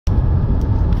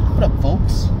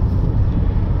folks.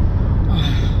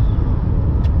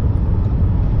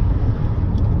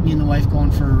 Me and the wife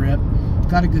going for a rip.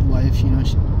 Got a good wife, you know.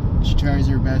 She tries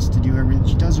her best to do everything.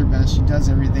 She does her best. She does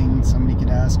everything somebody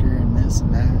could ask her, and this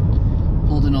and that.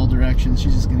 Pulled in all directions.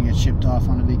 She's just gonna get shipped off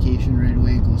on a vacation right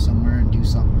away, go somewhere and do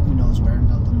something. Who knows where?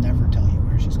 They'll never tell you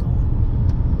where she's going.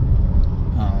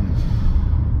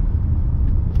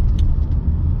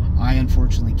 I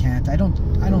unfortunately can't. I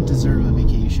don't deserve a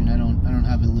vacation. I don't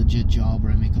have a legit job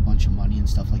where I make a bunch of money and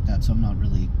stuff like that. So I'm not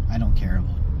really. I don't care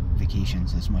about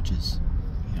vacations as much as,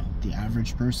 you know, the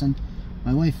average person.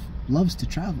 My wife loves to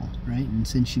travel, right? And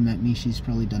since she met me, she's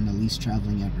probably done the least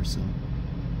traveling ever. So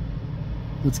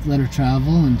let's let her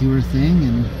travel and do her thing,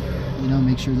 and, you know,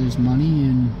 make sure there's money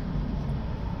and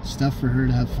stuff for her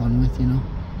to have fun with, you know.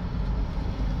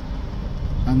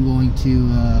 I'm going to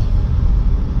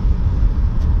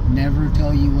never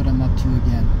tell you what I'm up to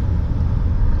again.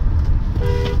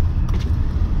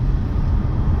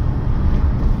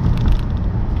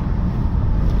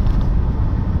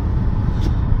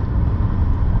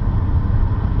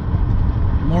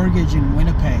 Mortgage in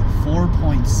Winnipeg,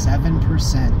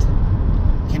 4.7%.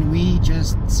 Can we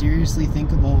just seriously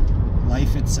think about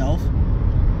life itself?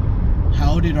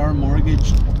 How did our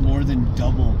mortgage more than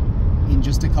double in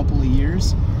just a couple of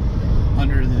years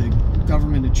under the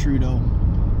government of Trudeau?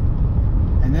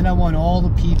 And then I want all the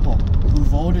people who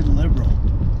voted Liberal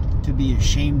to be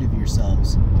ashamed of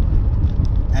yourselves,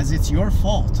 as it's your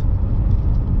fault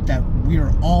that we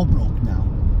are all broke now,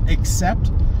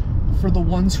 except for the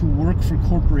ones who work for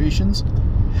corporations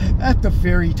at the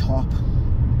very top.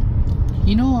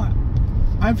 You know,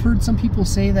 I've heard some people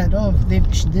say that, oh,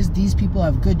 these people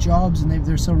have good jobs and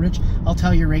they're so rich. I'll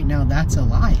tell you right now, that's a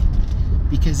lie.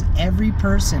 Because every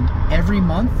person, every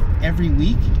month, every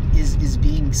week is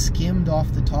being skimmed off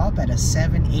the top at a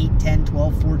 7, 8, 10,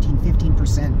 12, 14,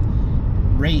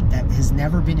 15% rate that has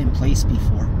never been in place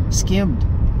before. Skimmed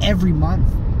every month.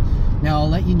 Now, I'll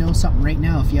let you know something right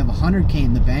now. If you have 100K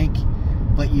in the bank,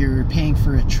 but you're paying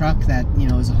for a truck that, you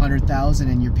know, is 100,000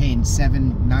 and you're paying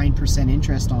 7, 9%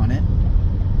 interest on it,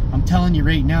 I'm telling you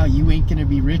right now, you ain't gonna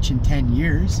be rich in 10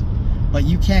 years. But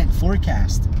you can't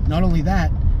forecast. Not only that,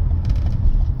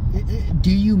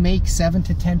 do you make 7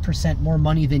 to 10% more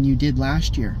money than you did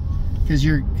last year? Because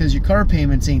your car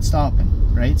payments ain't stopping,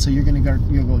 right? So you'll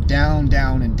go down,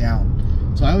 down, and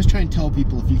down. So I always try and tell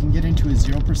people, if you can get into a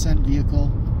 0% vehicle,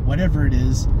 whatever it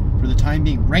is, for the time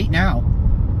being, right now,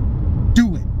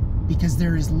 do it. Because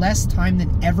there is less time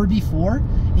than ever before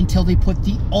until they put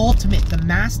the ultimate, the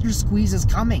master squeeze is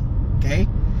coming, okay?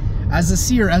 As a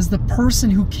seer, as the person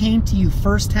who came to you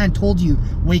firsthand, told you,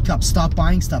 wake up, stop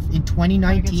buying stuff in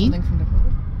 2019.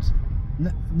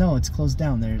 No, it's closed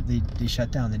down. They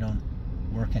shut down. They don't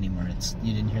work anymore.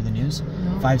 You didn't hear the news?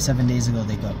 No. 5-7 days ago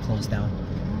they got closed down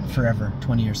forever,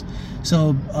 20 years.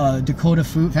 So Dakota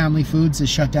Family Foods is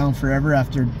shut down forever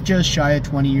after just shy of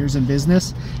 20 years in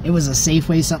business. It was a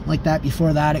Safeway, something like that.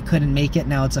 Before that, it couldn't make it.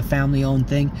 Now it's a family-owned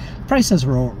thing. Prices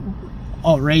were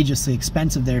outrageously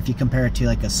expensive there if you compare it to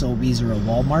like a Sobeys or a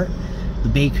Walmart. The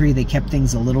bakery, they kept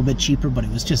things a little bit cheaper, but it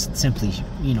was just simply,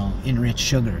 you know, enriched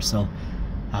sugar. So,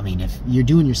 I mean, if you're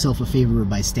doing yourself a favor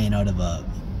by staying out of a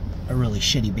really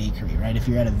shitty bakery, right? If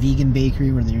you're at a vegan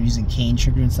bakery where they're using cane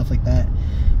sugar and stuff like that,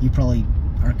 you probably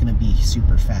aren't going to be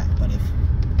super fat. But if...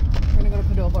 We're going to go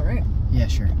to Padova, right? Yeah,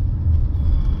 sure.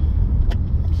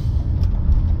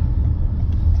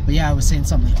 But yeah, I was saying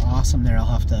something awesome there. I'll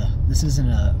have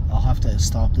to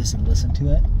stop this and listen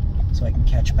to it so I can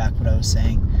catch back what I was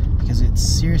saying, because it's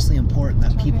seriously important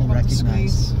that people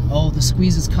recognize, oh, the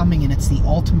squeeze is coming, and it's the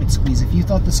ultimate squeeze. If you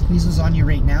thought the squeeze was on you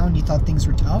right now and you thought things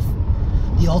were tough,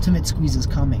 the ultimate squeeze is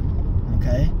coming,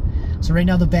 okay? So right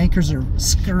now the bankers are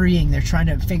scurrying. They're trying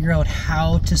to figure out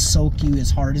how to soak you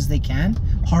as hard as they can,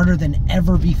 harder than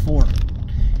ever before.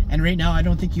 And right now I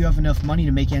don't think you have enough money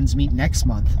to make ends meet next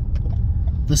month.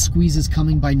 The squeeze is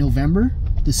coming by November.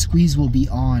 The squeeze will be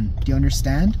on. Do you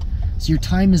understand? So your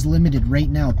time is limited right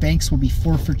now. Banks will be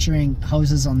forfeiting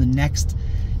houses on the next.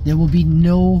 There will be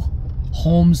no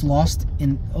homes lost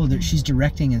in... Oh, she's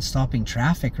directing and stopping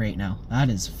traffic right now. That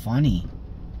is funny.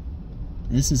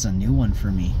 This is a new one for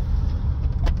me.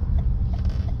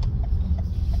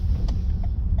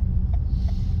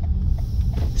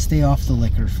 Stay off the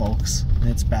liquor, folks.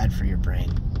 It's bad for your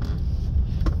brain.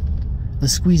 The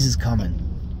squeeze is coming.